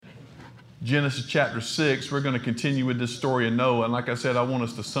Genesis chapter 6. We're going to continue with this story of Noah. And like I said, I want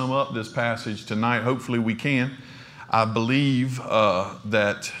us to sum up this passage tonight. Hopefully we can. I believe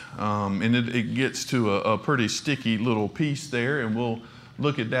and it gets to a pretty sticky little piece there, and we'll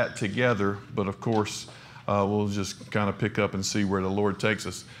look at that together. But of course, we'll just kind of pick up and see where the Lord takes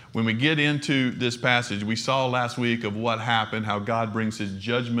us. When we get into this passage, we saw last week of what happened, how God brings his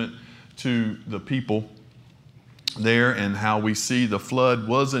judgment to the people there, and how we see the flood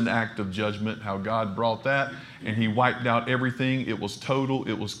was an act of judgment, how God brought that and he wiped out everything. It was total,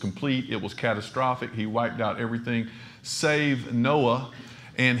 it was complete, it was catastrophic. He wiped out everything, save Noah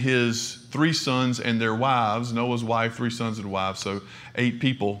and his 3 sons and their wives. Noah's wife, 3 sons and wives, so 8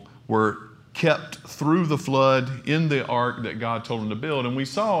 people were kept through the flood in the ark that God told him to build. And we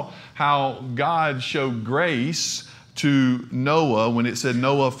saw how God showed grace to Noah when it said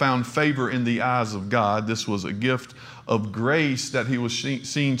Noah found favor in the eyes of God. This was a gift of grace that he was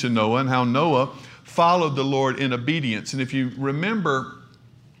seen to Noah, and how Noah followed the Lord in obedience. And if you remember,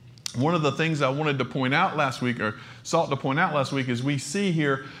 one of the things I wanted to point out last week, or sought to point out last week, is we see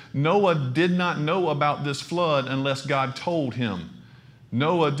here Noah did not know about this flood unless God told him.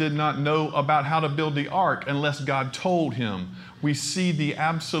 Noah did not know about how to build the ark unless God told him. We see the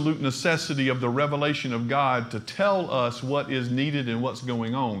absolute necessity of the revelation of God to tell us what is needed and what's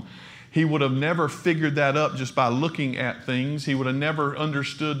going on. He would have never figured that up just by looking at things. He would have never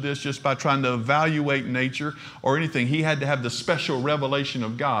understood this just by trying to evaluate nature or anything. He had to have the special revelation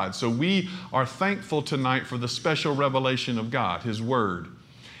of God. So we are thankful tonight for the special revelation of God, his word.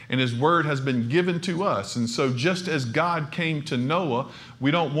 And his word has been given to us. And so just as God came to Noah, we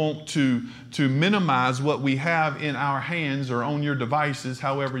don't want to minimize what we have in our hands or on your devices,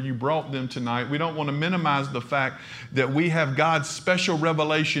 however you brought them tonight. We don't want to minimize the fact that we have God's special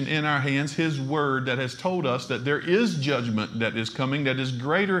revelation in our hands, his word that has told us that there is judgment that is coming that is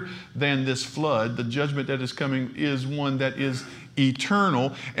greater than this flood. The judgment that is coming is one that is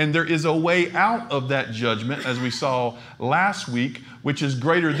eternal, and there is a way out of that judgment, as we saw last week, which is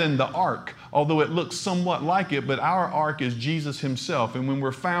greater than the ark, although it looks somewhat like it. But our ark is Jesus himself, and when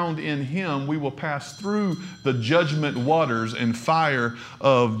we're found in him, we will pass through the judgment waters and fire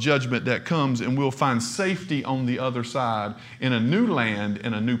of judgment that comes, and we'll find safety on the other side in a new land,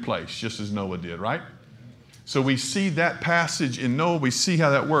 in a new place, just as Noah did, right? So we see that passage in Noah. We see how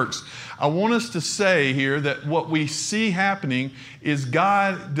that works. I want us to say here that what we see happening is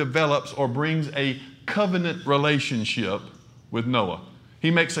God develops or brings a covenant relationship with Noah.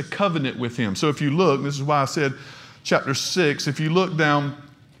 He makes a covenant with him. So if you look, this is why I said chapter 6, if you look down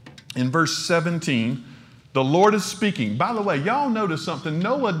in verse 17, the Lord is speaking. By the way, y'all notice something.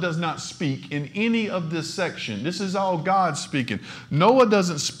 Noah does not speak in any of this section. This is all God speaking. Noah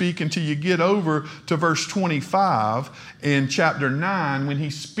doesn't speak until you get over to verse 25 in chapter 9, when he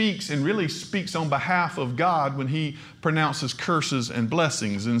speaks and really speaks on behalf of God when he pronounces curses and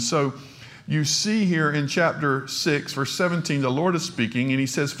blessings. And so you see here in chapter 6, verse 17, the Lord is speaking, and he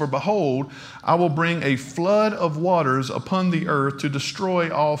says, "For behold, I will bring a flood of waters upon the earth to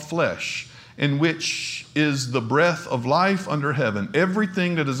destroy all flesh, in which is the breath of life under heaven.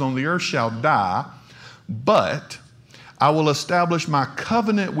 Everything that is on the earth shall die, but I will establish my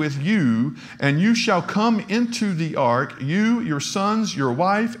covenant with you, and you shall come into the ark, you, your sons, your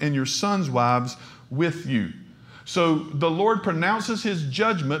wife, and your sons' wives with you." So the Lord pronounces his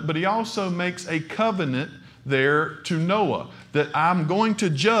judgment, but he also makes a covenant there to Noah that I'm going to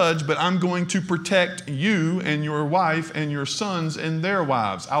judge, but I'm going to protect you and your wife and your sons and their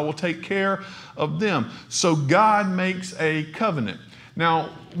wives. I will take care of them. So God makes a covenant. Now,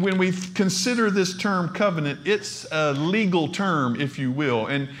 when we consider this term covenant, it's a legal term, if you will.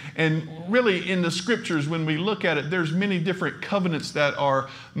 And really in the scriptures, when we look at it, there's many different covenants that are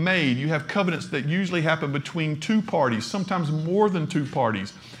made. You have covenants that usually happen between 2 parties, sometimes more than 2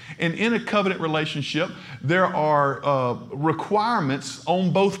 parties. And in a covenant relationship, there are requirements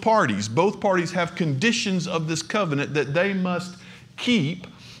on both parties. Both parties have conditions of this covenant that they must keep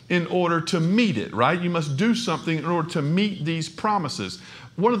in order to meet it, right? You must do something in order to meet these promises.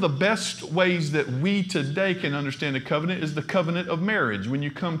 One of the best ways that we today can understand a covenant is the covenant of marriage. When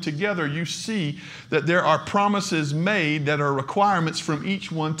you come together, you see that there are promises made that are requirements from each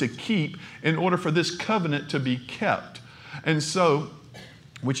one to keep in order for this covenant to be kept. And so,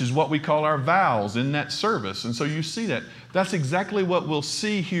 which is what we call our vows in that service. And so you see that. That's exactly what we'll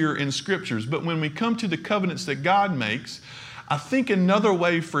see here in scriptures. But when we come to the covenants that God makes, I think another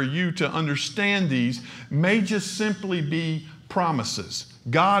way for you to understand these may just simply be promises.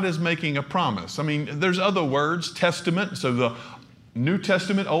 God is making a promise. I mean, there's other words, testament. So New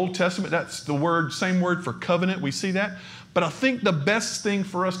Testament, Old Testament, that's the word, same word for covenant. We see that. But I think the best thing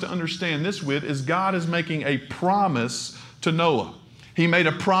for us to understand this with is God is making a promise to Noah. He made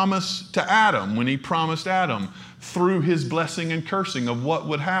a promise to Adam when he promised Adam through his blessing and cursing of what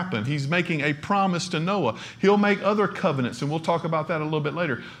would happen. He's making a promise to Noah. He'll make other covenants, and we'll talk about that a little bit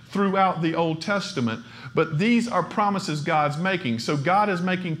later, throughout the Old Testament. But these are promises God's making. So God is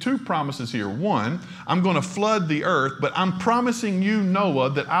making two promises here. One, I'm going to flood the earth, but I'm promising you,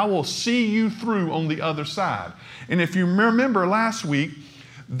 Noah, that I will see you through on the other side. And if you remember last week,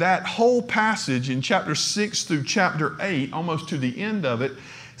 that whole passage in chapter 6 through chapter 8, almost to the end of it,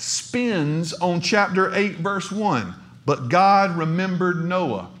 spins on chapter 8, verse 1. But God remembered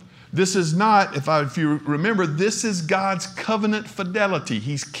Noah. This is not, if you remember, this is God's covenant fidelity.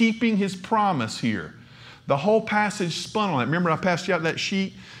 He's keeping his promise here. The whole passage spun on it. Remember, I passed you out that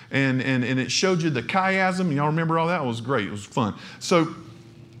sheet and it showed you the chiasm. Y'all remember all that? It was great. It was fun. So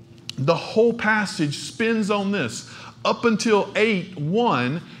the whole passage spins on this. Up until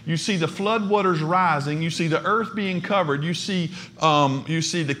 8:1, you see the floodwaters rising. You see the earth being covered. You see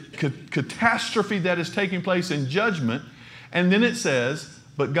the catastrophe that is taking place in judgment. And then it says,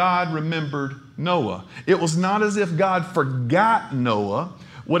 but God remembered Noah. It was not as if God forgot Noah.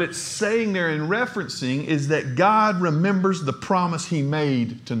 What it's saying there and referencing is that God remembers the promise he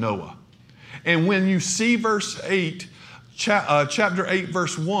made to Noah. And when you see verse 8, chapter 8,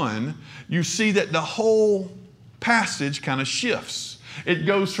 verse 1, you see that the whole passage kind of shifts. It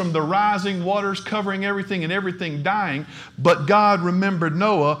goes from the rising waters covering everything and everything dying, but God remembered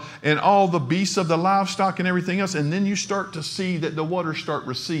Noah and all the beasts of the livestock and everything else. And then you start to see that the waters start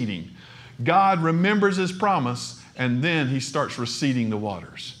receding. God remembers his promise, and then he starts receding the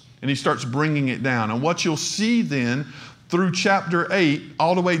waters. And he starts bringing it down. And what you'll see then through chapter 8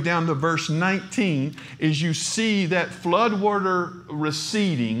 all the way down to verse 19 is you see that floodwater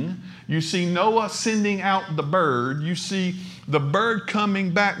receding. You see Noah sending out the bird. You see the bird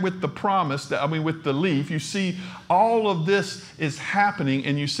coming back with the promise, with the leaf. You see all of this is happening,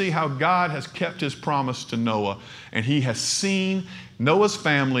 and you see how God has kept his promise to Noah. And he has seen Noah's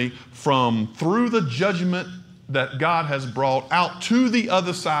family through the judgment that God has brought out to the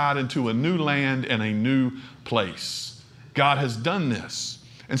other side into a new land and a new place. God has done this.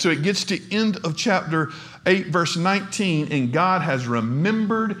 And so it gets to end of chapter 8, verse 19, and God has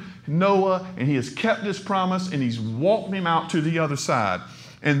remembered Noah, and he has kept his promise, and he's walked him out to the other side.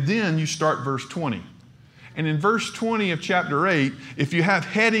 And then you start verse 20. And in verse 20 of chapter 8, if you have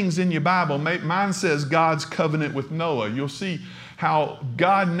headings in your Bible, mine says God's covenant with Noah. You'll see how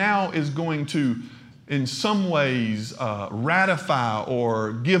God now is going to, in some ways, ratify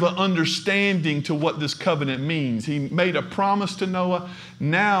or give an understanding to what this covenant means. He made a promise to Noah.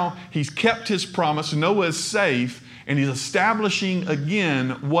 Now he's kept his promise. Noah is safe, and he's establishing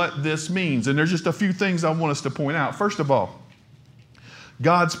again what this means. And there's just a few things I want us to point out. First of all,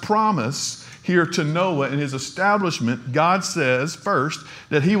 God's promise here to Noah and his establishment, God says first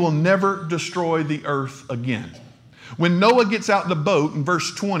that he will never destroy the earth again. When Noah gets out the boat, in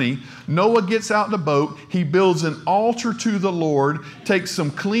verse 20, Noah gets out the boat, he builds an altar to the Lord, takes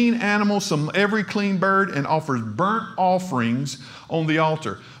some clean animals, every clean bird, and offers burnt offerings on the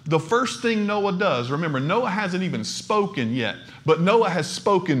altar. The first thing Noah does, remember, Noah hasn't even spoken yet, but Noah has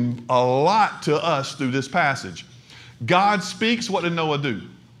spoken a lot to us through this passage. God speaks, what did Noah do?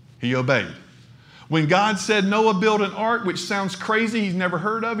 He obeyed. When God said Noah build an ark, which sounds crazy, he's never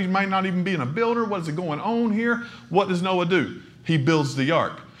heard of, he might not even be a builder, what is going on here? What does Noah do? He builds the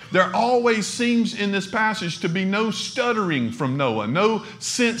ark. There always seems in this passage to be no stuttering from Noah, no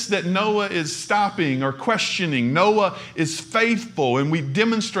sense that Noah is stopping or questioning. Noah is faithful, and we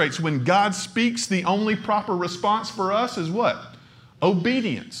demonstrate when God speaks, the only proper response for us is what?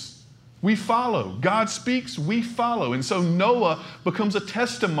 Obedience. We follow. God speaks, we follow. And so Noah becomes a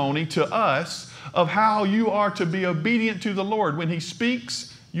testimony to us of how you are to be obedient to the Lord. When he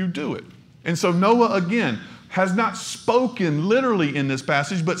speaks, you do it. And so Noah, again, has not spoken literally in this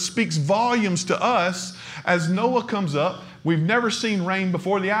passage, but speaks volumes to us as Noah comes up. We've never seen rain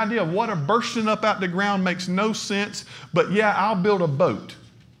before. The idea of water bursting up out the ground makes no sense. But yeah, I'll build a boat.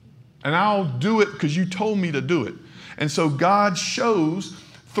 And I'll do it because you told me to do it. And so God shows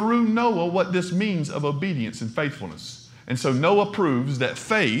through Noah what this means of obedience and faithfulness. And so Noah proves that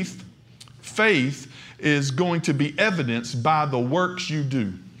faith is going to be evidenced by the works you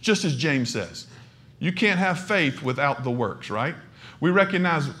do. Just as James says, you can't have faith without the works, right? We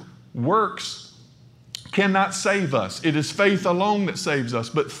recognize works cannot save us. It is faith alone that saves us,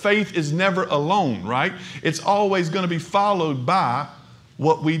 but faith is never alone, right? It's always going to be followed by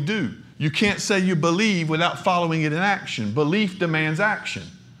what we do. You can't say you believe without following it in action. Belief demands action.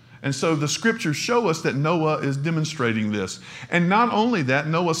 And so the scriptures show us that Noah is demonstrating this. And not only that,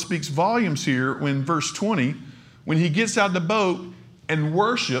 Noah speaks volumes here when verse 20, when he gets out of the boat and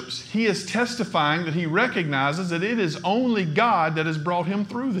worships, he is testifying that he recognizes that it is only God that has brought him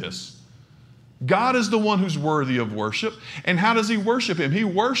through this. God is the one who's worthy of worship. And how does he worship him? He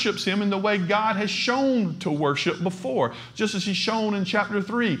worships him in the way God has shown to worship before, just as he's shown in chapter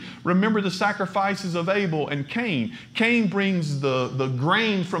 3. Remember the sacrifices of Abel and Cain. Cain brings the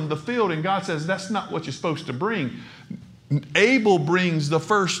grain from the field, and God says, that's not what you're supposed to bring. Abel brings the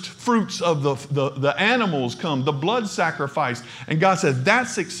first fruits of the animals come, the blood sacrifice. And God says,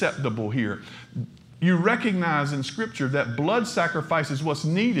 that's acceptable here. You recognize in Scripture that blood sacrifice is what's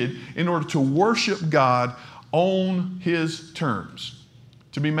needed in order to worship God on His terms,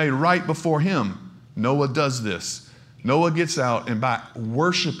 to be made right before Him. Noah does this. Noah gets out, and by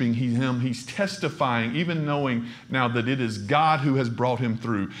worshiping Him, he's testifying, even knowing now that it is God who has brought him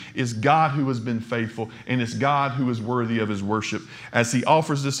through. It's God who has been faithful, and it's God who is worthy of his worship. As he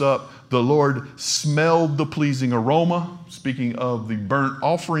offers this up, the Lord smelled the pleasing aroma, speaking of the burnt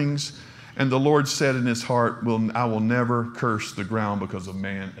offerings. And the Lord said in his heart, I will never curse the ground because of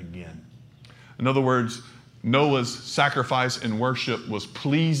man again. In other words, Noah's sacrifice and worship was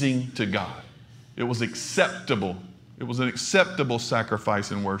pleasing to God. It was acceptable. It was an acceptable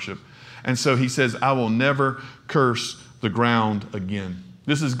sacrifice and worship. And so he says, I will never curse the ground again.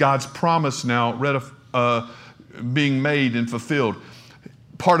 This is God's promise now being made and fulfilled.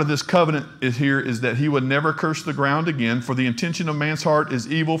 Part of this covenant is that he would never curse the ground again, for the intention of man's heart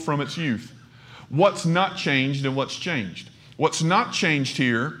is evil from its youth. What's not changed and what's changed? What's not changed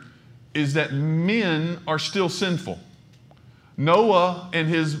here is that men are still sinful. Noah and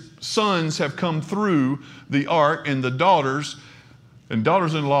his sons have come through the ark, and the daughters and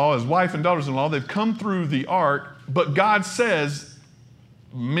daughters-in-law, his wife and daughters-in-law, they've come through the ark, but God says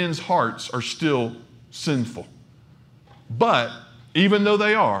men's hearts are still sinful. But even though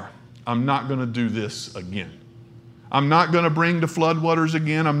they are, I'm not going to do this again. I'm not going to bring the floodwaters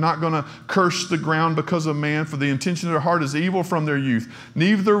again. I'm not going to curse the ground because of man, for the intention of their heart is evil from their youth.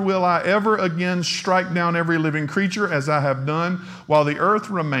 Neither will I ever again strike down every living creature as I have done while the earth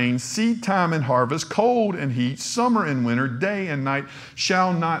remains. Seed time and harvest, cold and heat, summer and winter, day and night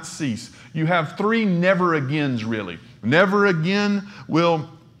shall not cease. You have three never agains, really. Never again will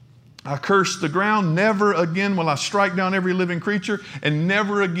I curse the ground, never again will I strike down every living creature, and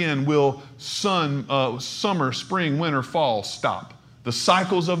never again will summer, spring, winter, fall stop. The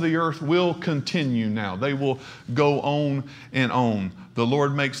cycles of the earth will continue now. They will go on and on. The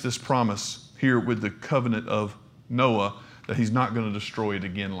Lord makes this promise here with the covenant of Noah that he's not going to destroy it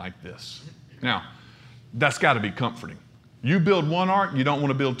again like this. Now, that's got to be comforting. You build one ark, you don't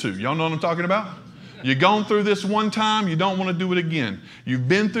want to build two. Y'all know what I'm talking about? You've gone through this one time, you don't want to do it again. You've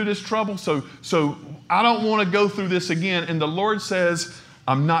been through this trouble, so I don't want to go through this again. And the Lord says,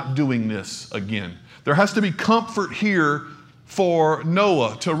 I'm not doing this again. There has to be comfort here for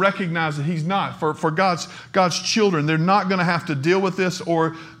Noah to recognize that he's not. For God's children, they're not going to have to deal with this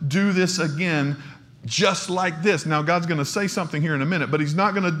or do this again just like this. Now, God's going to say something here in a minute, but he's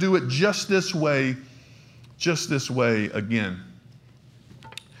not going to do it just this way again.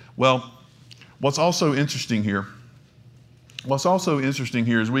 Well, what's also interesting here as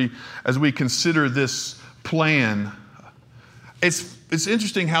we consider this plan, it's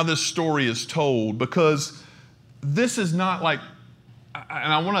interesting how this story is told, because this is not like,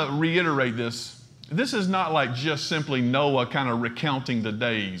 and I want to reiterate this is not like just simply Noah kind of recounting the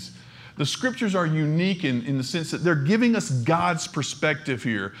days. The scriptures are unique in the sense that they're giving us God's perspective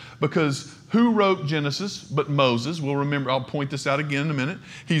here, because who wrote Genesis but Moses? We'll remember, I'll point this out again in a minute.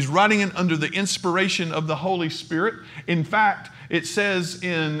 He's writing it under the inspiration of the Holy Spirit. In fact, it says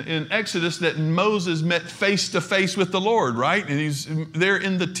in Exodus that Moses met face to face with the Lord, right? And he's there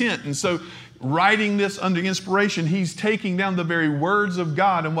in the tent. And so writing this under inspiration, he's taking down the very words of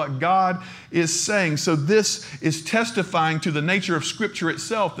God and what God is saying. So this is testifying to the nature of Scripture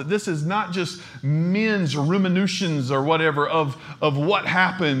itself, that this is not just men's ruminations or whatever of what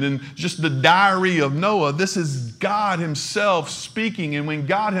happened and just the diary of Noah. This is God himself speaking. And when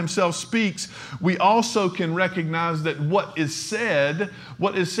God himself speaks, we also can recognize that what is said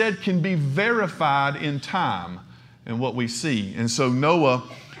can be verified in time and what we see. And so Noah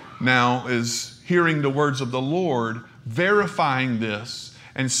now is hearing the words of the Lord, verifying this.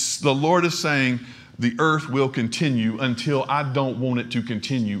 And the Lord is saying, the earth will continue until I don't want it to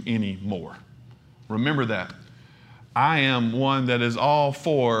continue anymore. Remember that. I am one that is all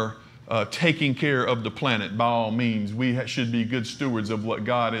for taking care of the planet. By all means, we should be good stewards of what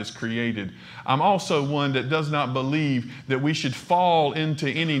God has created. I'm also one that does not believe that we should fall into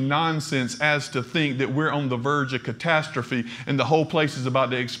any nonsense as to think that we're on the verge of catastrophe and the whole place is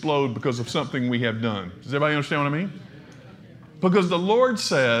about to explode because of something we have done. Does everybody understand what I mean? Because the Lord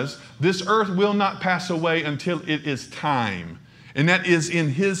says this earth will not pass away until it is time. And that is in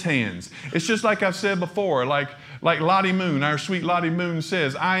His hands. It's just like I've said before, like Lottie Moon, our sweet Lottie Moon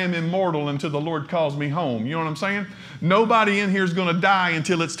says, I am immortal until the Lord calls me home. You know what I'm saying? Nobody in here is going to die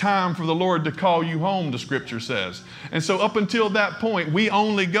until it's time for the Lord to call you home, the Scripture says. And so up until that point, we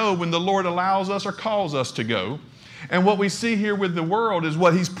only go when the Lord allows us or calls us to go. And what we see here with the world is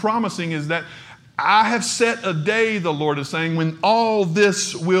what He's promising is that I have set a day, the Lord is saying, when all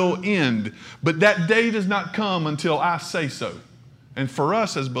this will end. But that day does not come until I say so. And for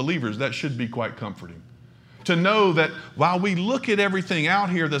us as believers, that should be quite comforting. To know that while we look at everything out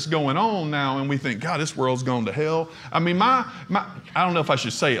here that's going on now and we think, God, this world's gone to hell. I mean, I don't know if I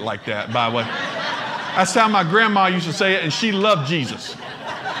should say it like that, by the way. That's how my grandma used to say it, and she loved Jesus.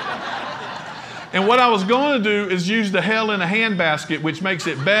 And what I was going to do is use the hell in a handbasket, which makes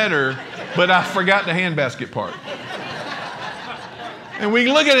it better, but I forgot the handbasket part. And we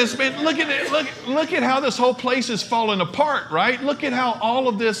look at it, look at how this whole place is falling apart, right? Look at how all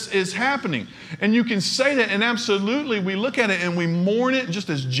of this is happening. And you can say that, and absolutely we look at it and we mourn it,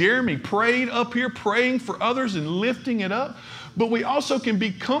 just as Jeremy prayed up here, praying for others and lifting it up. But we also can be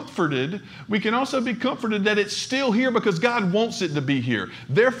comforted. We can also be comforted that it's still here because God wants it to be here.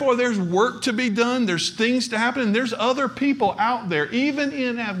 Therefore, there's work to be done. There's things to happen. And there's other people out there, even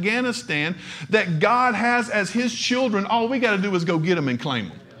in Afghanistan, that God has as His children. All we got to do is go get them and claim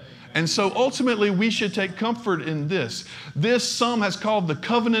them. And so ultimately, we should take comfort in this. This psalm has called the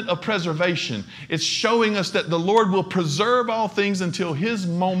covenant of preservation. It's showing us that the Lord will preserve all things until His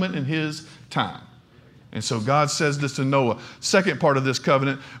moment and His time. And so God says this to Noah. Second part of this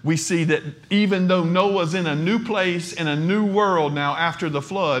covenant, we see that even though Noah's in a new place, in a new world now after the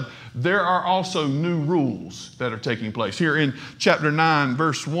flood, there are also new rules that are taking place. Here in chapter 9,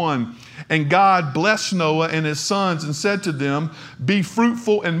 verse 1, and God blessed Noah and his sons and said to them, be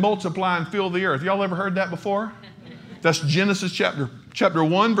fruitful and multiply and fill the earth. Y'all ever heard that before? That's Genesis chapter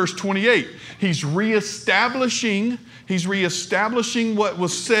 1, verse 28. He's reestablishing what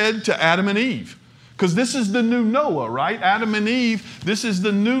was said to Adam and Eve. Because this is the new Noah, right? Adam and Eve, this is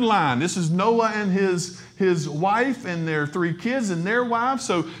the new line. This is Noah and his wife and their 3 kids and their wives.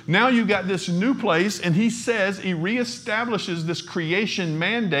 So now you got this new place, and he says, he reestablishes this creation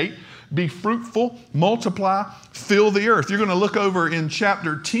mandate, be fruitful, multiply, fill the earth. You're going to look over in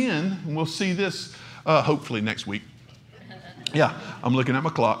chapter 10, and we'll see this hopefully next week. Yeah, I'm looking at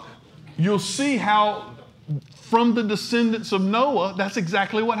my clock. You'll see how from the descendants of Noah, that's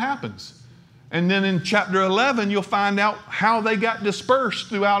exactly what happens. And then in chapter 11, you'll find out how they got dispersed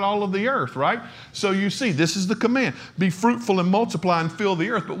throughout all of the earth, right? So you see, this is the command. Be fruitful and multiply and fill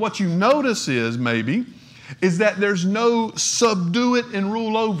the earth. But what you notice is that there's no subdue it and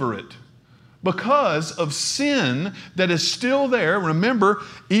rule over it. Because of sin that is still there. Remember,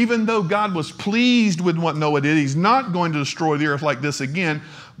 even though God was pleased with what Noah did, He's not going to destroy the earth like this again.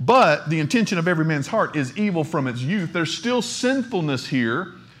 But the intention of every man's heart is evil from its youth. There's still sinfulness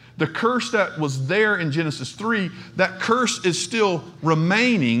here. The curse that was there in Genesis 3, that curse is still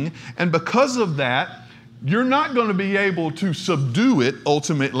remaining. And because of that, you're not going to be able to subdue it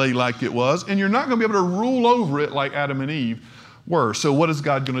ultimately like it was. And you're not going to be able to rule over it like Adam and Eve were. So what is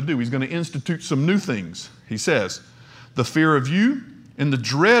God going to do? He's going to institute some new things. He says, the fear of you and the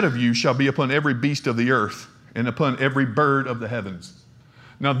dread of you shall be upon every beast of the earth and upon every bird of the heavens.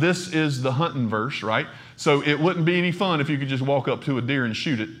 Now, this is the hunting verse, right? So it wouldn't be any fun if you could just walk up to a deer and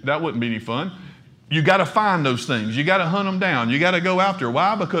shoot it. That wouldn't be any fun. You got to find those things. You got to hunt them down. You got to go after.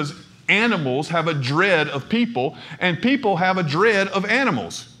 Why? Because animals have a dread of people, and people have a dread of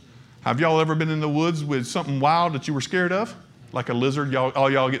animals. Have y'all ever been in the woods with something wild that you were scared of? Like a lizard?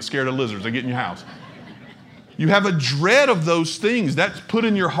 All y'all get scared of lizards. They get in your house. You have a dread of those things. That's put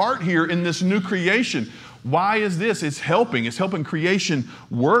in your heart here in this new creation. Why is this? It's helping creation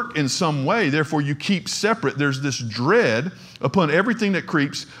work in some way. Therefore, you keep separate. There's this dread upon everything that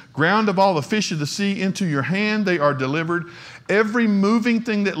creeps, ground of all the fish of the sea, into your hand they are delivered. Every moving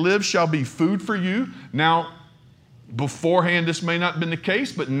thing that lives shall be food for you. Now, beforehand, this may not have been the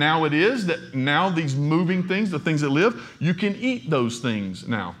case, but now it is, that now these moving things, the things that live, you can eat those things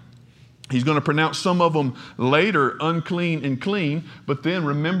now. He's going to pronounce some of them later unclean and clean. But then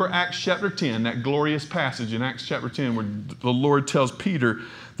remember Acts chapter 10, that glorious passage in Acts chapter 10 where the Lord tells Peter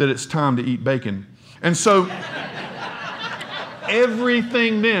that it's time to eat bacon. And so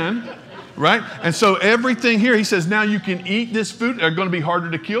everything then Right? And so everything here, he says, now you can eat this food. They're going to be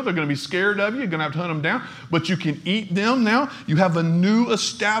harder to kill. They're going to be scared of you. You're going to have to hunt them down. But you can eat them now. You have a new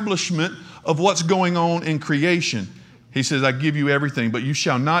establishment of what's going on in creation. He says, I give you everything, but you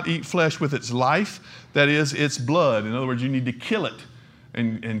shall not eat flesh with its life, that is, its blood. In other words, you need to kill it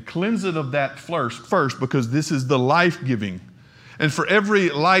and cleanse it of that first, because this is the life-giving. And for every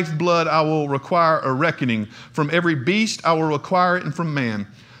lifeblood I will require a reckoning. From every beast I will require it, and from man.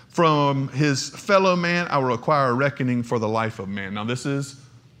 From his fellow man I will require a reckoning for the life of man. Now this is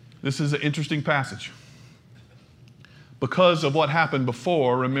an interesting passage. Because of what happened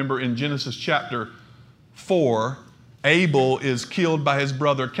before, remember in Genesis chapter 4, Abel is killed by his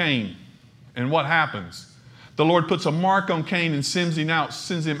brother Cain. And what happens? The Lord puts a mark on Cain and sends him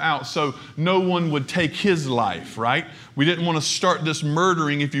out so no one would take his life, right? We didn't want to start this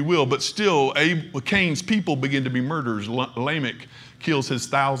murdering, if you will, but still Cain's people begin to be murderers. Lamech kills his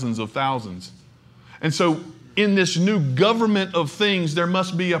thousands of thousands. And so in this new government of things, there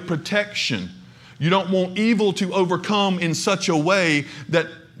must be a protection. You don't want evil to overcome in such a way that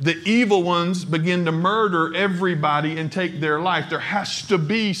the evil ones begin to murder everybody and take their life. There has to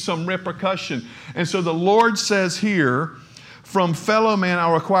be some repercussion. And so the Lord says here, from fellow man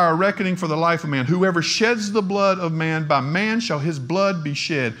I require a reckoning for the life of man. Whoever sheds the blood of man, by man shall his blood be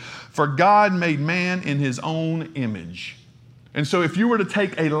shed. For God made man in his own image. And so if you were to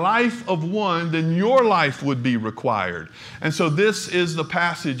take a life of one, then your life would be required. And so this is the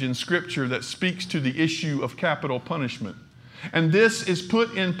passage in Scripture that speaks to the issue of capital punishment. And this is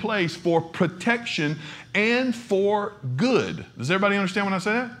put in place for protection and for good. Does everybody understand when I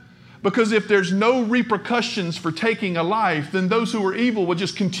say that? Because if there's no repercussions for taking a life, then those who are evil will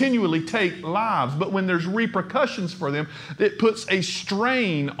just continually take lives. But when there's repercussions for them, it puts a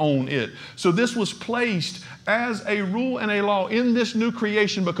strain on it. So this was placed as a rule and a law in this new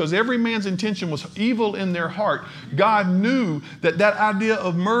creation because every man's intention was evil in their heart. God knew that that idea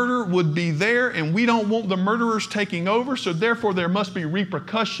of murder would be there, and we don't want the murderers taking over. So therefore, there must be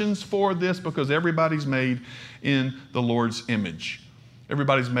repercussions for this because everybody's made in the Lord's image.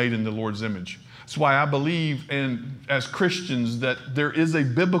 Everybody's made in the Lord's image. That's why I believe, as Christians, that there is a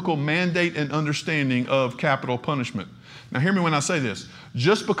biblical mandate and understanding of capital punishment. Now, hear me when I say this.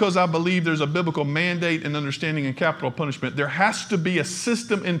 Just because I believe there's a biblical mandate and understanding in capital punishment, there has to be a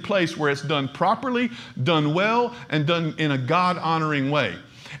system in place where it's done properly, done well, and done in a God-honoring way.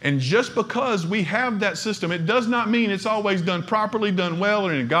 And just because we have that system, it does not mean it's always done properly, done well,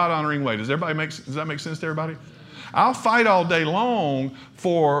 or in a God-honoring way. Does that make sense to everybody? I'll fight all day long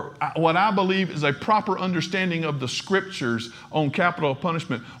for what I believe is a proper understanding of the Scriptures on capital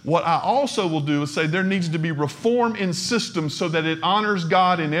punishment. What I also will do is say there needs to be reform in systems so that it honors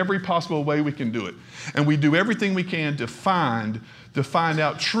God in every possible way we can do it. And we do everything we can to find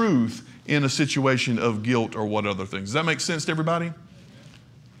out truth in a situation of guilt or what other things. Does that make sense to everybody?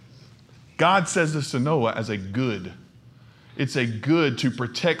 God says this to Noah as a good. It's a good to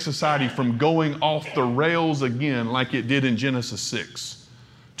protect society from going off the rails again like it did in Genesis 6.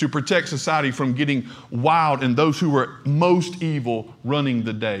 To protect society from getting wild and those who were most evil running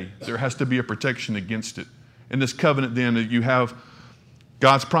the day. There has to be a protection against it. In this covenant then, you have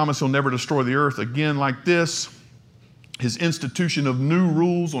God's promise he'll never destroy the earth again like this. His institution of new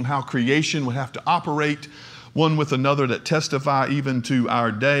rules on how creation would have to operate one with another that testify even to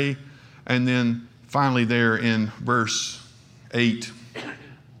our day. And then finally there in verse 8,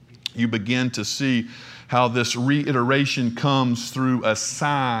 you begin to see how this reiteration comes through a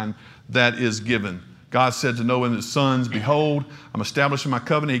sign that is given. God said to Noah and his sons, behold, I'm establishing my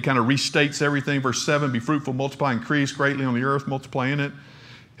covenant. He kind of restates everything. Verse 7, be fruitful, multiply, increase greatly on the earth, multiply in it.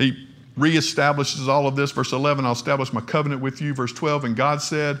 He reestablishes all of this. Verse 11, I'll establish my covenant with you. Verse 12, and God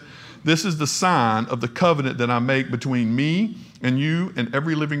said, this is the sign of the covenant that I make between me and you and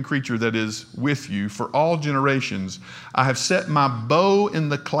every living creature that is with you for all generations. I have set my bow in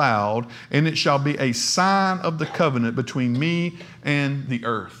the cloud, and it shall be a sign of the covenant between me and the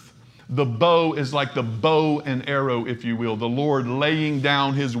earth. The bow is like the bow and arrow, if you will. The Lord laying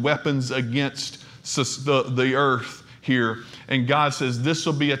down his weapons against the earth here. And God says, this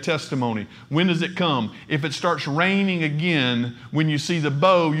will be a testimony. When does it come? If it starts raining again, when you see the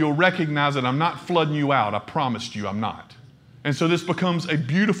bow, you'll recognize that I'm not flooding you out. I promised you I'm not. And so this becomes a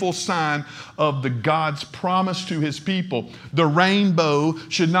beautiful sign of the God's promise to his people. The rainbow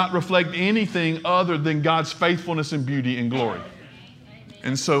should not reflect anything other than God's faithfulness and beauty and glory.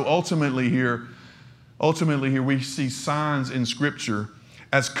 And so ultimately here we see signs in Scripture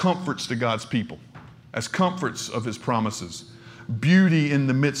as comforts to God's people, as comforts of his promises. beauty in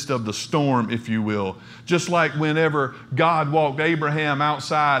the midst of the storm, if you will. Just like whenever God walked Abraham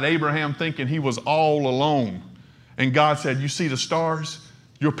outside, Abraham thinking he was all alone. And God said, you see the stars?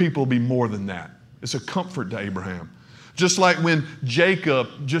 Your people will be more than that. It's a comfort to Abraham. Just like when Jacob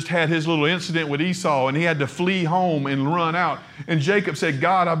just had his little incident with Esau and he had to flee home and run out. And Jacob said,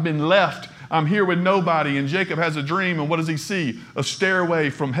 God, I've been left. I'm here with nobody. And Jacob has a dream. And what does he see? A stairway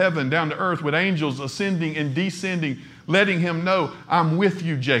from heaven down to earth with angels ascending and descending, letting him know, I'm with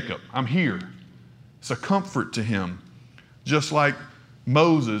you, Jacob. I'm here. It's a comfort to him. Just like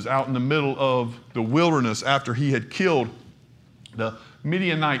Moses out in the middle of the wilderness after he had killed the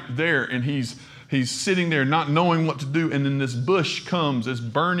Midianite there, and he's sitting there not knowing what to do, and then this bush comes, it's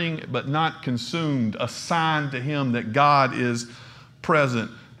burning but not consumed, a sign to him that God is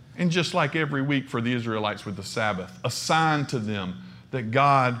present. And just like every week for the Israelites with the Sabbath, a sign to them that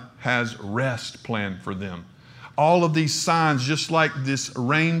God has rest planned for them. All of these signs, just like this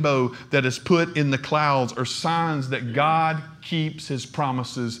rainbow that is put in the clouds, are signs that God keeps his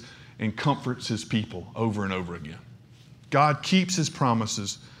promises and comforts his people over and over again. God keeps his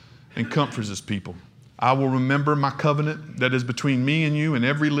promises and comforts his people. I will remember my covenant that is between me and you and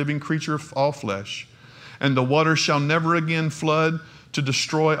every living creature of all flesh. And the waters shall never again flood to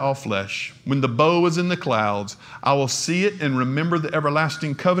destroy all flesh. When the bow is in the clouds, I will see it and remember the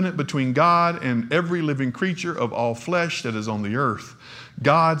everlasting covenant between God and every living creature of all flesh that is on the earth.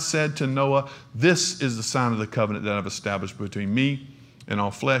 God said to Noah, this is the sign of the covenant that I've established between me and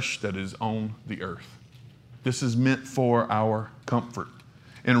all flesh that is on the earth. This is meant for our comfort.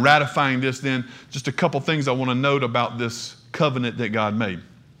 In ratifying this, then, just a couple things I want to note about this covenant that God made.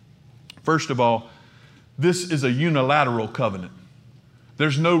 First of all, this is a unilateral covenant.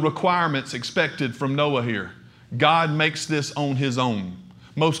 There's no requirements expected from Noah here. God makes this on his own.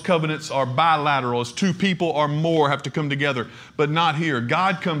 Most covenants are bilateral, as two people or more have to come together, but not here.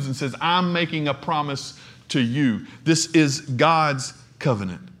 God comes and says, I'm making a promise to you. This is God's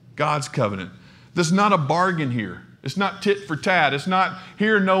covenant. God's covenant. There's not a bargain here. It's not tit for tat. It's not,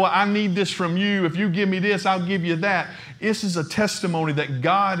 here, Noah, I need this from you. If you give me this, I'll give you that. This is a testimony that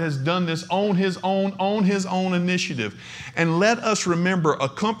God has done this on his own initiative. And let us remember, a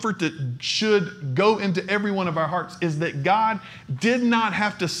comfort that should go into every one of our hearts is that God did not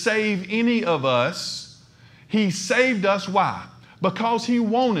have to save any of us. He saved us. Why? Because he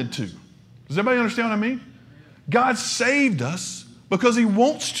wanted to. Does everybody understand what I mean? God saved us because he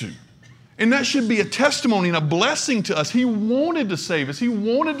wants to. And that should be a testimony and a blessing to us. He wanted to save us. He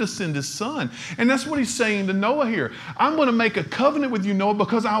wanted to send his son. And that's what he's saying to Noah here. I'm going to make a covenant with you, Noah,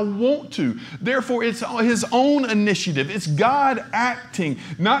 because I want to. Therefore, it's his own initiative. It's God acting,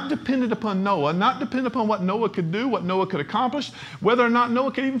 not dependent upon Noah, not dependent upon what Noah could do, what Noah could accomplish, whether or not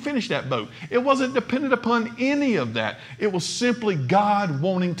Noah could even finish that boat. It wasn't dependent upon any of that. It was simply God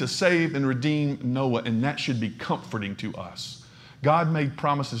wanting to save and redeem Noah, and that should be comforting to us. God made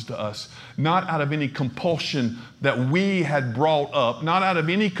promises to us, not out of any compulsion that we had brought up, not out of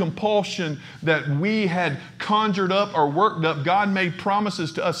any compulsion that we had conjured up or worked up. God made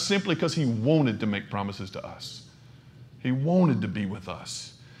promises to us simply because he wanted to make promises to us. He wanted to be with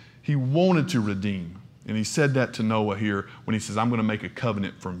us. He wanted to redeem. And he said that to Noah here when he says, I'm going to make a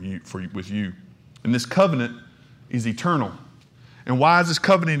covenant with you. And this covenant is eternal. And why is this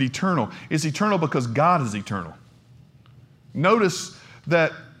covenant eternal? It's eternal because God is eternal. Notice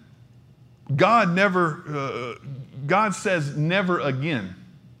that God says never again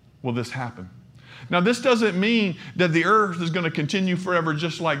will this happen. Now, this doesn't mean that the earth is going to continue forever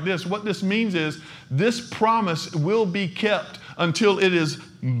just like this. What this means is this promise will be kept until it is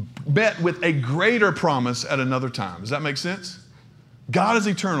met with a greater promise at another time. Does that make sense? God is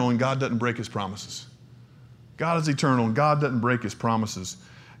eternal and God doesn't break his promises. God is eternal and God doesn't break his promises.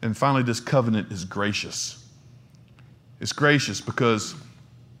 And finally, this covenant is gracious. It's gracious because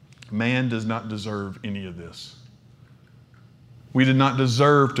man does not deserve any of this. We did not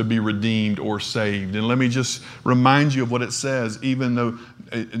deserve to be redeemed or saved. And let me just remind you of what it says. Even though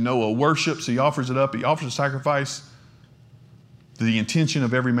Noah worships, he offers it up, he offers a sacrifice. The intention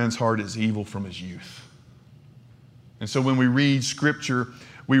of every man's heart is evil from his youth. And so when we read Scripture,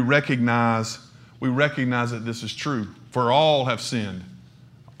 we recognize that this is true. For all have sinned.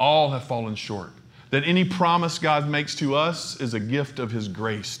 All have fallen short. That any promise God makes to us is a gift of his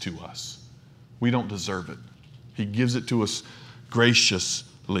grace to us. We don't deserve it. He gives it to us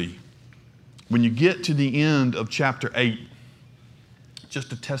graciously. When you get to the end of chapter 8, just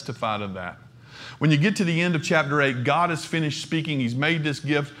to testify to that, when you get to the end of chapter 8, God has finished speaking. He's made this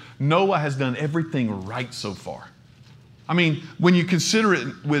gift. Noah has done everything right so far. I mean, when you consider it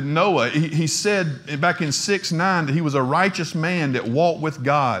with Noah, he said back in 6:9 that he was a righteous man that walked with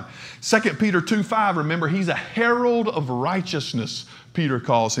God. 2 Peter 2:5, remember, he's a herald of righteousness, Peter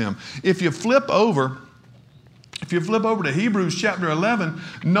calls him. If you flip over to Hebrews chapter 11,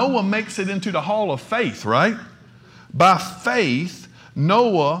 Noah makes it into the hall of faith, right? By faith,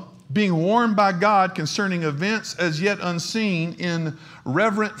 Noah, being warned by God concerning events as yet unseen, in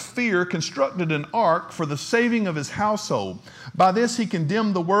reverent fear constructed an ark for the saving of his household. By this he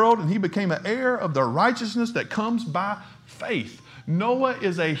condemned the world, and he became an heir of the righteousness that comes by faith. Noah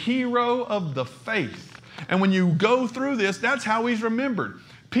is a hero of the faith. And when you go through this, that's how he's remembered.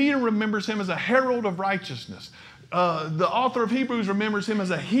 Peter remembers him as a herald of righteousness. The author of Hebrews remembers him as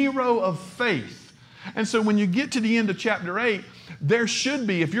a hero of faith. And so when you get to the end of chapter 8, there should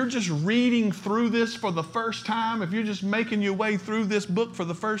be, if you're just reading through this for the first time, if you're just making your way through this book for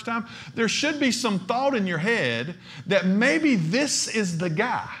the first time, there should be some thought in your head that maybe this is the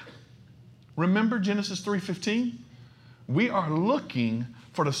guy. Remember Genesis 3:15? We are looking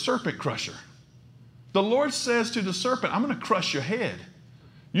for the serpent crusher. The Lord says to the serpent, I'm going to crush your head.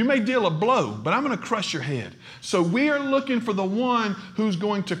 You may deal a blow, but I'm going to crush your head. So we are looking for the one who's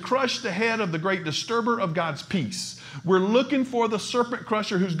going to crush the head of the great disturber of God's peace. We're looking for the serpent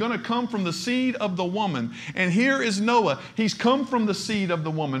crusher who's going to come from the seed of the woman. And here is Noah. He's come from the seed of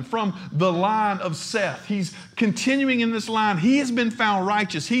the woman, from the line of Seth. He's continuing in this line. He has been found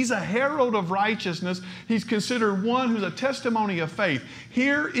righteous. He's a herald of righteousness. He's considered one who's a testimony of faith.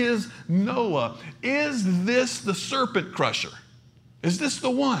 Here is Noah. Is this the serpent crusher? Is this the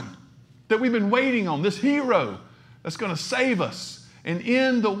one that we've been waiting on, this hero that's going to save us and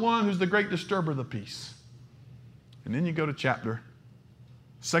end the one who's the great disturber of the peace? And then you go to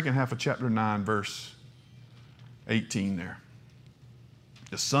second half of chapter 9, verse 18 there.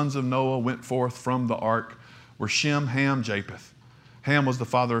 The sons of Noah went forth from the ark were Shem, Ham, Japheth. Ham was the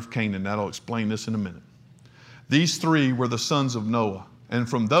father of Canaan. That'll explain this in a minute. These three were the sons of Noah, and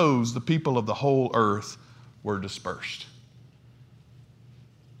from those the people of the whole earth were dispersed.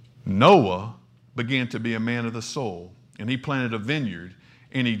 Noah began to be a man of the soul, and he planted a vineyard,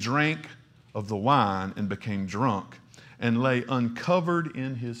 and he drank of the wine and became drunk and lay uncovered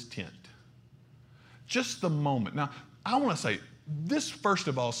in his tent. Just the moment. Now, I want to say, this first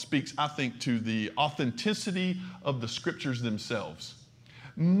of all speaks, I think, to the authenticity of the scriptures themselves.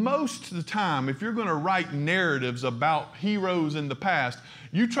 Most of the time, if you're going to write narratives about heroes in the past,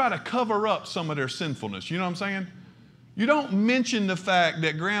 you try to cover up some of their sinfulness. You know what I'm saying? You don't mention the fact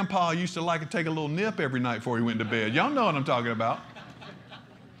that Grandpa used to like to take a little nip every night before he went to bed. Y'all know what I'm talking about.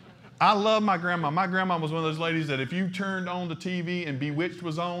 I love my grandma. My grandma was one of those ladies that if you turned on the TV and Bewitched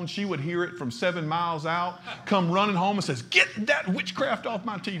was on, she would hear it from 7 miles out, come running home and says, "Get that witchcraft off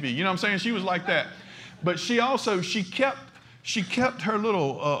my TV." You know what I'm saying? She was like that. But she kept her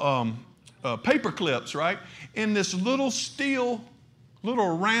little paper clips, right, in this little steel,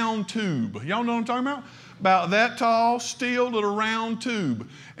 little round tube. Y'all know what I'm talking about? About that tall, steel, little round tube.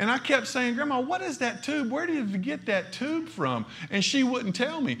 And I kept saying, "Grandma, what is that tube? Where did you get that tube from?" And she wouldn't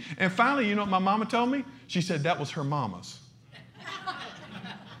tell me. And finally, you know what my mama told me? She said that was her mama's.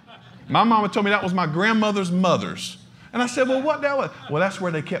 My mama told me that was my grandmother's mother's. And I said, "Well, what that was?" "Well, that's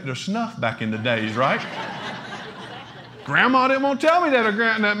where they kept their snuff back in the days, right?" Grandma didn't want to tell me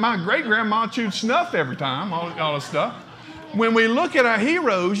that my great-grandma chewed snuff every time, all this stuff. When we look at our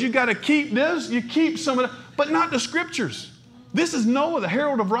heroes, you got to keep this, you keep some of that, but not the scriptures. This is Noah, the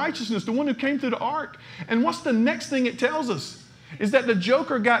herald of righteousness, the one who came through the ark. And what's the next thing it tells us? Is that the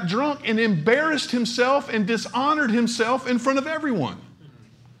joker got drunk and embarrassed himself and dishonored himself in front of everyone.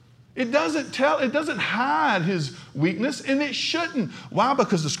 It doesn't hide his weakness, and it shouldn't. Why?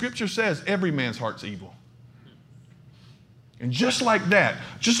 Because the scripture says every man's heart's evil. And just like that,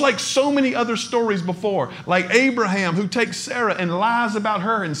 just like so many other stories before, like Abraham who takes Sarah and lies about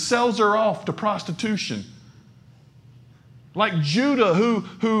her and sells her off to prostitution. Like Judah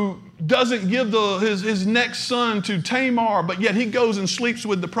who doesn't give his next son to Tamar, but yet he goes and sleeps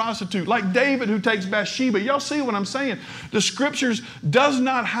with the prostitute. Like David who takes Bathsheba. Y'all see what I'm saying? The scriptures does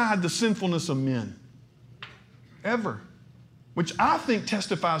not hide the sinfulness of men. Ever. Which I think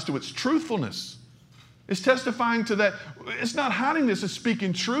testifies to its truthfulness. It's testifying to that. It's not hiding this, it's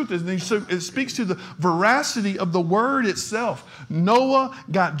speaking truth. It speaks to the veracity of the word itself. Noah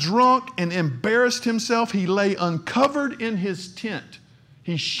got drunk and embarrassed himself. He lay uncovered in his tent.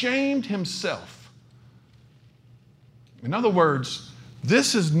 He shamed himself. In other words,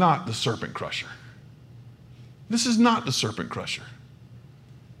 this is not the serpent crusher. This is not the serpent crusher.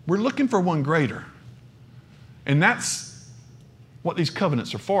 We're looking for one greater. And that's what these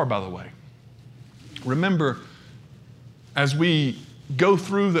covenants are for, by the way. Remember, As we go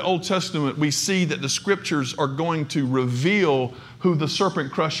through the Old Testament, we see that the scriptures are going to reveal who the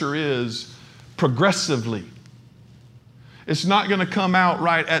serpent crusher is progressively. It's not going to come out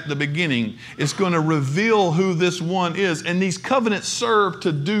right at the beginning. It's going to reveal who this one is. And these covenants serve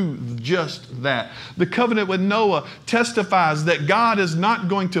to do just that. The covenant with Noah testifies that God is not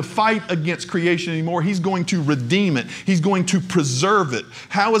going to fight against creation anymore. He's going to redeem it. He's going to preserve it.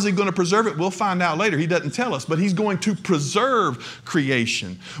 How is he going to preserve it? We'll find out later. He doesn't tell us, but he's going to preserve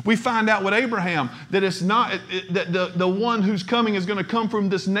creation. We find out with Abraham that it's not that the one who's coming is going to come from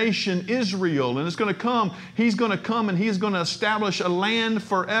this nation Israel, and it's going to come. He's going to come and he's going to establish a land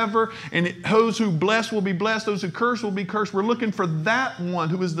forever, and those who bless will be blessed, those who curse will be cursed. We're looking for that one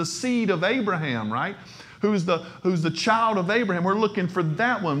who is the seed of Abraham, right? Who's the child of Abraham. We're looking for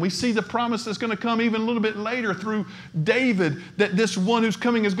that one. We see the promise that's going to come even a little bit later through David, that this one who's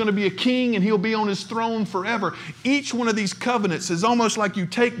coming is going to be a king and he'll be on his throne forever. Each one of these covenants is almost like you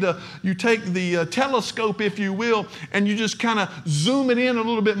take the telescope, if you will, and you just kind of zoom it in a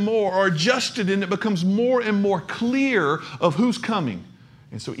little bit more or adjust it, and it becomes more and more clear of who's coming.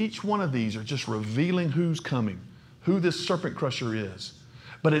 And so each one of these are just revealing who's coming, who this serpent crusher is.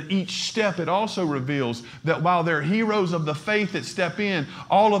 But at each step, it also reveals that while there are heroes of the faith that step in,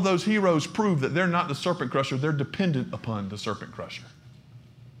 all of those heroes prove that they're not the serpent crusher. They're dependent upon the serpent crusher.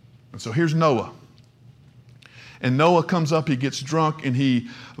 And so here's Noah. And Noah comes up, he gets drunk, and he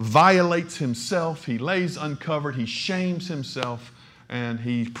violates himself. He lays uncovered, he shames himself, and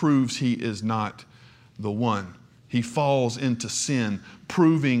he proves he is not the one. He falls into sin,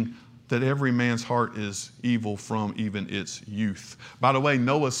 proving that every man's heart is evil from even its youth. By the way,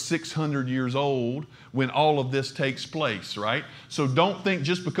 Noah's 600 years old when all of this takes place, right? So don't think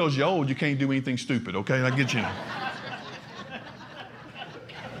just because you're old you can't do anything stupid, okay? I get you.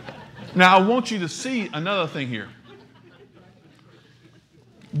 Now, I want you to see another thing here.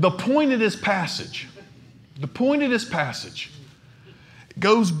 The point of this passage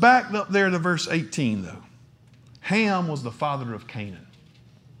goes back up there to verse 18, though. Ham was the father of Canaan.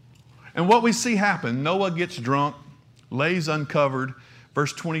 And what we see happen, Noah gets drunk, lays uncovered.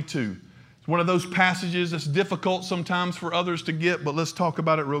 Verse 22. It's one of those passages that's difficult sometimes for others to get, but let's talk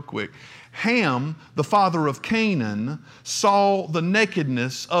about it real quick. Ham, the father of Canaan, saw the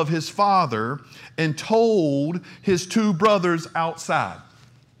nakedness of his father and told his two brothers outside.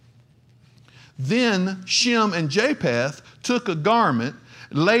 Then Shem and Japheth took a garment,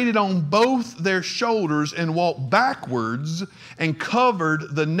 laid it on both their shoulders, and walked backwards and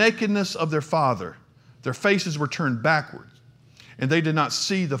covered the nakedness of their father. Their faces were turned backwards, and they did not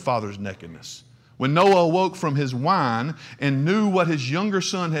see the father's nakedness. When Noah awoke from his wine and knew what his younger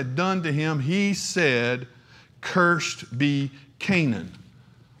son had done to him, he said, "Cursed be Canaan,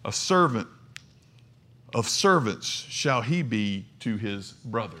 a servant of servants shall he be to his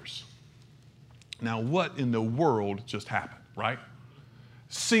brothers." Now, what in the world just happened, right?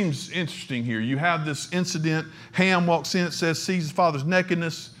 Seems interesting here. You have this incident. Ham walks in, it says, sees his father's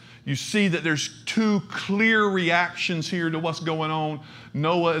nakedness. You see that there's two clear reactions here to what's going on.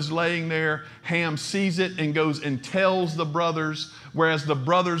 Noah is laying there. Ham sees it and goes and tells the brothers, whereas the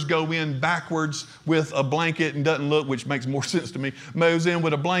brothers go in backwards with a blanket and doesn't look, which makes more sense to me. Goes in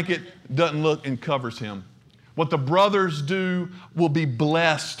with a blanket, doesn't look, and covers him. What the brothers do will be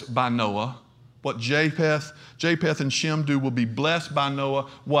blessed by Noah. What Japheth and Shem do will be blessed by Noah.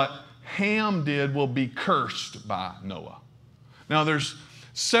 What Ham did will be cursed by Noah. Now, there's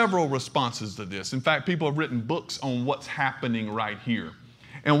several responses to this. In fact, people have written books on what's happening right here.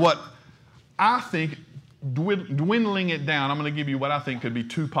 And what I think, dwindling it down, I'm going to give you what I think could be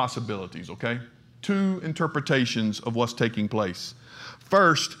two possibilities, okay? Two interpretations of what's taking place.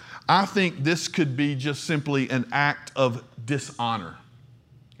 First, I think this could be just simply an act of dishonor.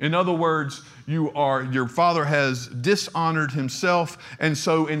 In other words, your father has dishonored himself, and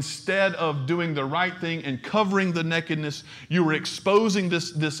so instead of doing the right thing and covering the nakedness, you are exposing this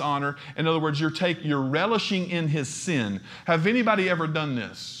dishonor. In other words, you're relishing in his sin. Have anybody ever done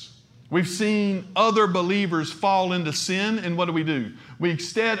this? We've seen other believers fall into sin, and what do? We,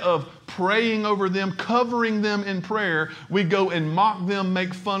 instead of praying over them, covering them in prayer, we go and mock them,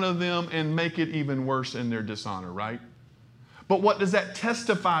 make fun of them, and make it even worse in their dishonor, right? But what does that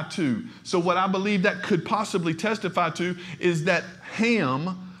testify to? So what I believe that could possibly testify to is that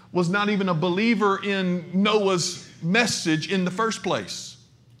Ham was not even a believer in Noah's message in the first place.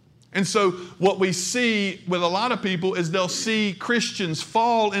 And so what we see with a lot of people is they'll see Christians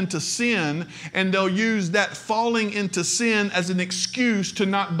fall into sin, and they'll use that falling into sin as an excuse to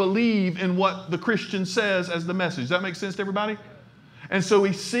not believe in what the Christian says as the message. Does that make sense to everybody? And so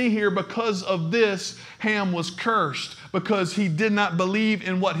we see here, because of this, Ham was cursed, because he did not believe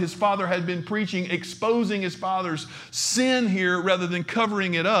in what his father had been preaching, exposing his father's sin here rather than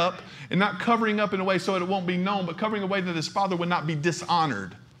covering it up, and not covering up in a way so it won't be known, but covering a way that his father would not be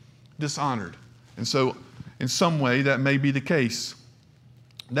dishonored. Dishonored. And so in some way that may be the case.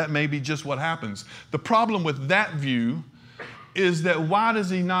 That may be just what happens. The problem with that view is that why does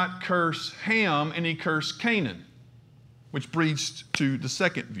he not curse Ham and he cursed Canaan? Which brings to the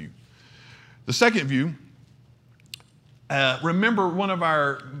second view. The second view, remember, one of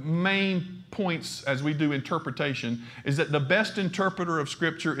our main points as we do interpretation is that the best interpreter of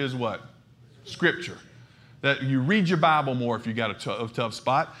Scripture is what? Scripture. That you read your Bible more if you got a tough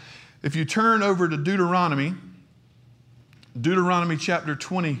spot. If you turn over to Deuteronomy chapter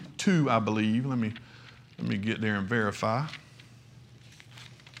 22, I believe. Let me get there and verify.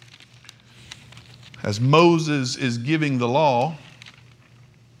 As Moses is giving the law,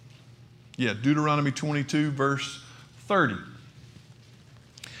 Deuteronomy 22, verse 30.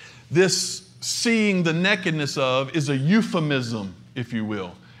 This seeing the nakedness of is a euphemism, if you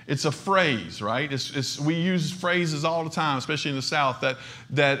will. It's a phrase, right? We use phrases all the time, especially in the South,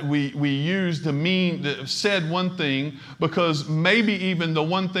 that we use to mean that said one thing because maybe even the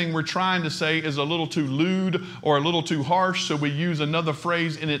one thing we're trying to say is a little too lewd or a little too harsh, so we use another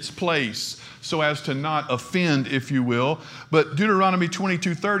phrase in its place so as to not offend, if you will. But Deuteronomy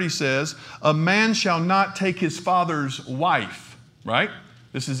 22:30 says, a man shall not take his father's wife, right?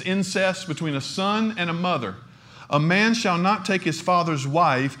 This is incest between a son and a mother. A man shall not take his father's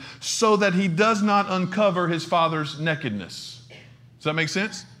wife so that he does not uncover his father's nakedness. Does that make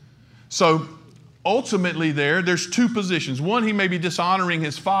sense? So ultimately there's two positions. One, he may be dishonoring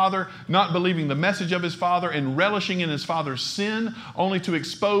his father, not believing the message of his father, and relishing in his father's sin, only to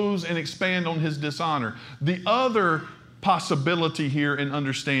expose and expand on his dishonor. The other possibility here in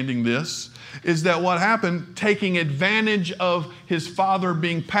understanding this is that what happened, taking advantage of his father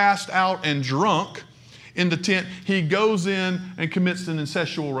being passed out and drunk in the tent, he goes in and commits an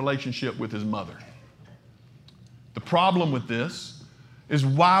incestual relationship with his mother. The problem with this is,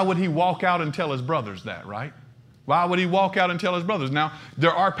 why would he walk out and tell his brothers that, right? Why would he walk out and tell his brothers? Now,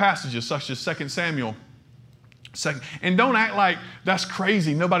 there are passages such as 2 Samuel. And don't act like that's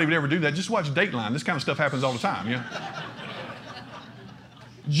crazy. Nobody would ever do that. Just watch Dateline. This kind of stuff happens all the time, yeah?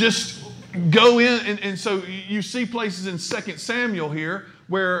 Just go in, and so you see places in 2 Samuel here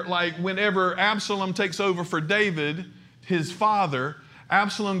where, like, whenever Absalom takes over for David, his father,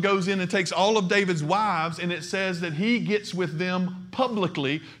 Absalom goes in and takes all of David's wives, and it says that he gets with them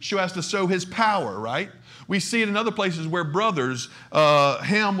publicly so as to show his power, right? We see it in other places where brothers,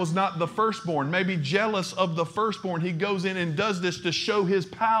 Ham was not the firstborn, maybe jealous of the firstborn. He goes in and does this to show his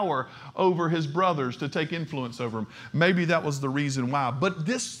power over his brothers, to take influence over them. Maybe that was the reason why. But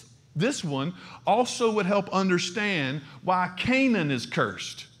this one also would help understand why Canaan is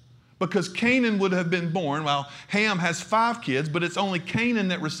cursed. Because Canaan would have been born, well, Ham has 5 kids, but it's only Canaan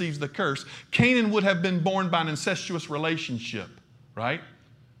that receives the curse. Canaan would have been born by an incestuous relationship, right?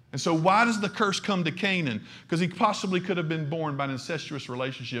 And so why does the curse come to Canaan? Because he possibly could have been born by an incestuous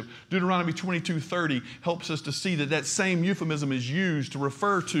relationship. Deuteronomy 22:30 helps us to see that that same euphemism is used to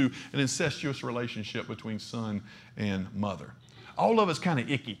refer to an incestuous relationship between son and mother. All of us kind of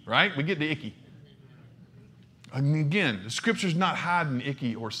icky, right? We get the icky. And again, the Scripture's not hiding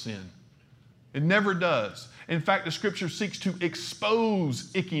icky or sin. It never does. In fact, the Scripture seeks to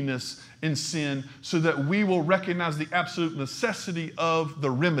expose ickiness and sin so that we will recognize the absolute necessity of the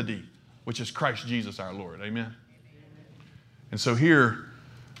remedy, which is Christ Jesus our Lord. Amen? And so here,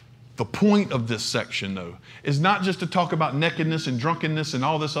 the point of this section, though, is not just to talk about nakedness and drunkenness and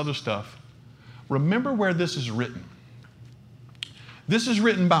all this other stuff. Remember where this is written. This is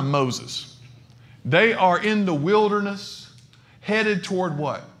written by Moses. They are in the wilderness, headed toward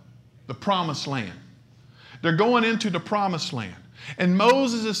what? The promised land. They're going into the promised land. And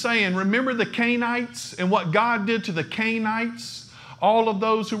Moses is saying, remember the Canaanites and what God did to the Canaanites? All of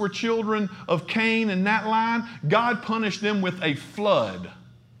those who were children of Cain in that line, God punished them with a flood.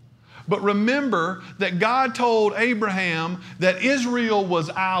 But remember that God told Abraham that Israel was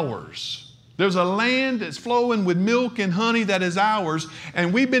ours. There's a land that's flowing with milk and honey that is ours,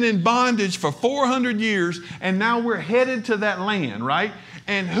 and we've been in bondage for 400 years, and now we're headed to that land, right?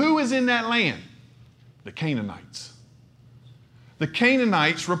 And who is in that land? The Canaanites. The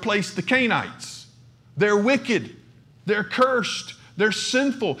Canaanites replaced the Canaanites. They're wicked. They're cursed. They're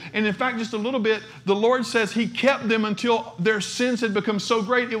sinful. And in fact, just a little bit, the Lord says He kept them until their sins had become so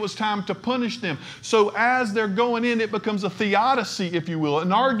great it was time to punish them. So as they're going in, it becomes a theodicy, if you will,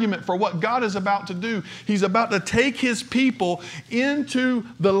 an argument for what God is about to do. He's about to take His people into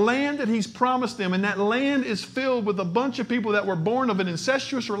the land that He's promised them. And that land is filled with a bunch of people that were born of an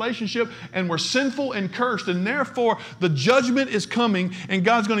incestuous relationship and were sinful and cursed. And therefore, the judgment is coming, and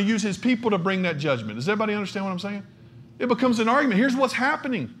God's going to use His people to bring that judgment. Does everybody understand what I'm saying? It becomes an argument. Here's what's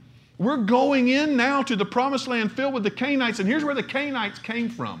happening. We're going in now to the promised land filled with the Canaanites, and here's where the Canaanites came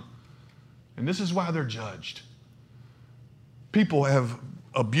from. And this is why they're judged. People have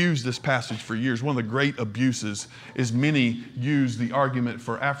abused this passage for years. One of the great abuses is many use the argument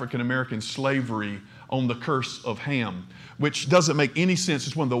for African American slavery on the curse of Ham, which doesn't make any sense.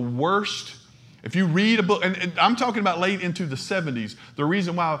 It's one of the worst. If you read a book, and I'm talking about late into the 70s, the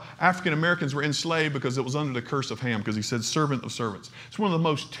reason why African Americans were enslaved because it was under the curse of Ham, because he said servant of servants. It's one of the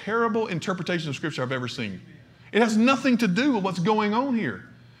most terrible interpretations of Scripture I've ever seen. It has nothing to do with what's going on here.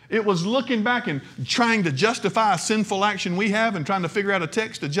 It was looking back and trying to justify a sinful action we have and trying to figure out a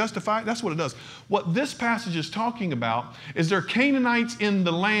text to justify it. That's what it does. What this passage is talking about is there are Canaanites in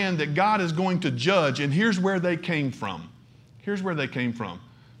the land that God is going to judge, and here's where they came from. Here's where they came from.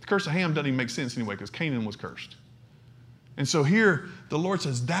 The curse of Ham doesn't even make sense anyway because Canaan was cursed. And so here the Lord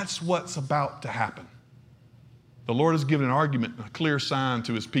says that's what's about to happen. The Lord has given an argument, a clear sign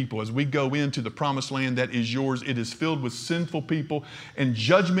to His people. As we go into the promised land that is yours, it is filled with sinful people, and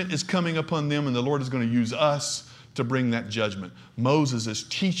judgment is coming upon them, and the Lord is going to use us to bring that judgment. Moses is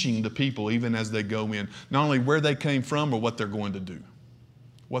teaching the people even as they go in, not only where they came from, but what they're going to do.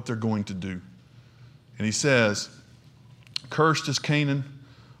 What they're going to do. And he says, cursed is Canaan,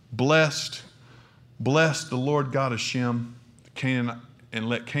 blessed the Lord God of Shem, Canaan, and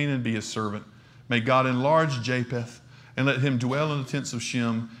let Canaan be his servant. May God enlarge Japheth, and let him dwell in the tents of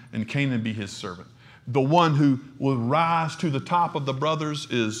Shem, and Canaan be his servant. The one who will rise to the top of the brothers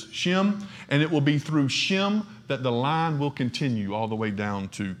is Shem, and it will be through Shem that the line will continue all the way down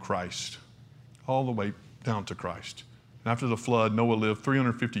to Christ. All the way down to Christ. And after the flood, Noah lived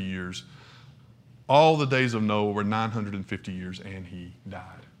 350 years. All the days of Noah were 950 years, and he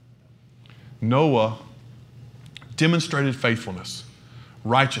died. Noah demonstrated faithfulness,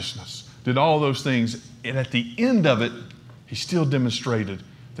 righteousness, did all those things, and at the end of it, he still demonstrated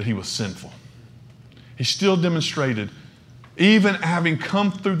that he was sinful. He still demonstrated, even having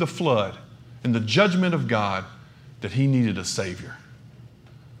come through the flood and the judgment of God, that he needed a Savior.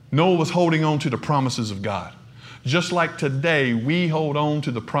 Noah was holding on to the promises of God. Just like today, we hold on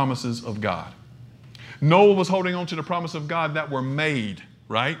to the promises of God. Noah was holding on to the promises of God that were made,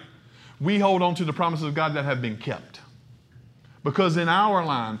 right? We hold on to the promises of God that have been kept. Because in our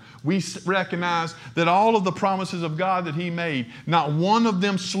line, we recognize that all of the promises of God that He made, not one of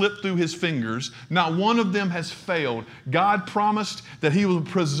them slipped through His fingers. Not one of them has failed. God promised that He will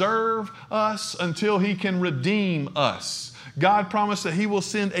preserve us until He can redeem us. God promised that He will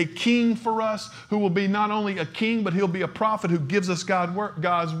send a king for us who will be not only a king, but he'll be a prophet who gives us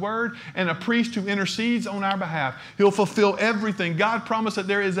God's word, and a priest who intercedes on our behalf. He'll fulfill everything. God promised that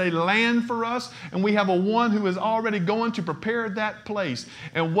there is a land for us, and we have a one who is already going to prepare that place.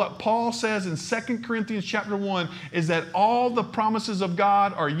 And what Paul says in 2 Corinthians chapter 1 is that all the promises of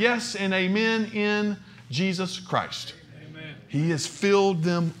God are yes and amen in Jesus Christ. Amen. He has filled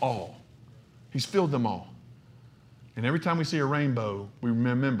them all. He's filled them all. And every time we see a rainbow, we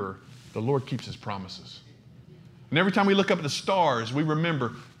remember the Lord keeps His promises. And every time we look up at the stars, we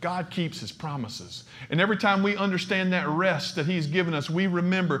remember God keeps His promises. And every time we understand that rest that He's given us, we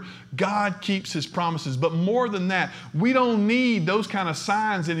remember God keeps His promises. But more than that, we don't need those kind of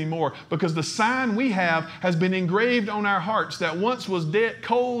signs anymore, because the sign we have has been engraved on our hearts that once was dead,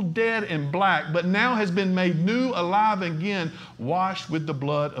 cold, dead, and black, but now has been made new, alive again, washed with the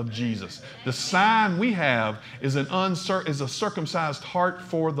blood of Jesus. The sign we have is a circumcised heart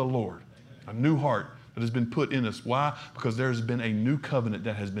for the Lord, a new heart that has been put in us. Why? Because there's been a new covenant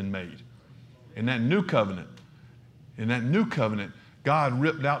that has been made. In that new covenant, God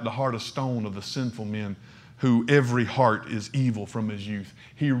ripped out the heart of stone of the sinful men who every heart is evil from his youth.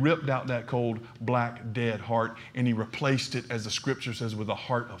 He ripped out that cold, black, dead heart, and He replaced it, as the Scripture says, with a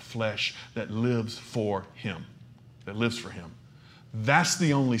heart of flesh that lives for Him. That lives for Him. That's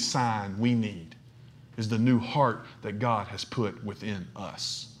the only sign we need, is the new heart that God has put within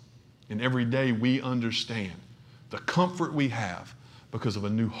us. And every day we understand the comfort we have because of a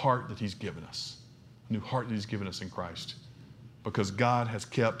new heart that He's given us. A new heart that He's given us in Christ. Because God has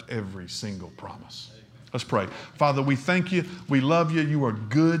kept every single promise. Let's pray. Father, we thank You. We love You. You are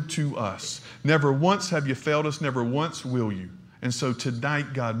good to us. Never once have You failed us. Never once will You. And so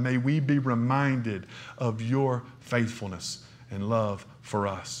tonight, God, may we be reminded of your faithfulness and love for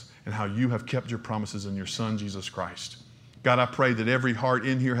us and how you have kept your promises in your Son, Jesus Christ. God, I pray that every heart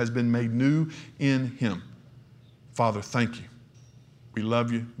in here has been made new in him. Father, thank you. We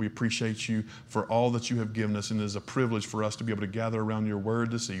love you. We appreciate you for all that you have given us, and it is a privilege for us to be able to gather around your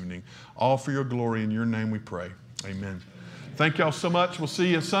word this evening. All for your glory. In your name we pray. Amen. Thank y'all so much. We'll see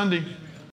you Sunday.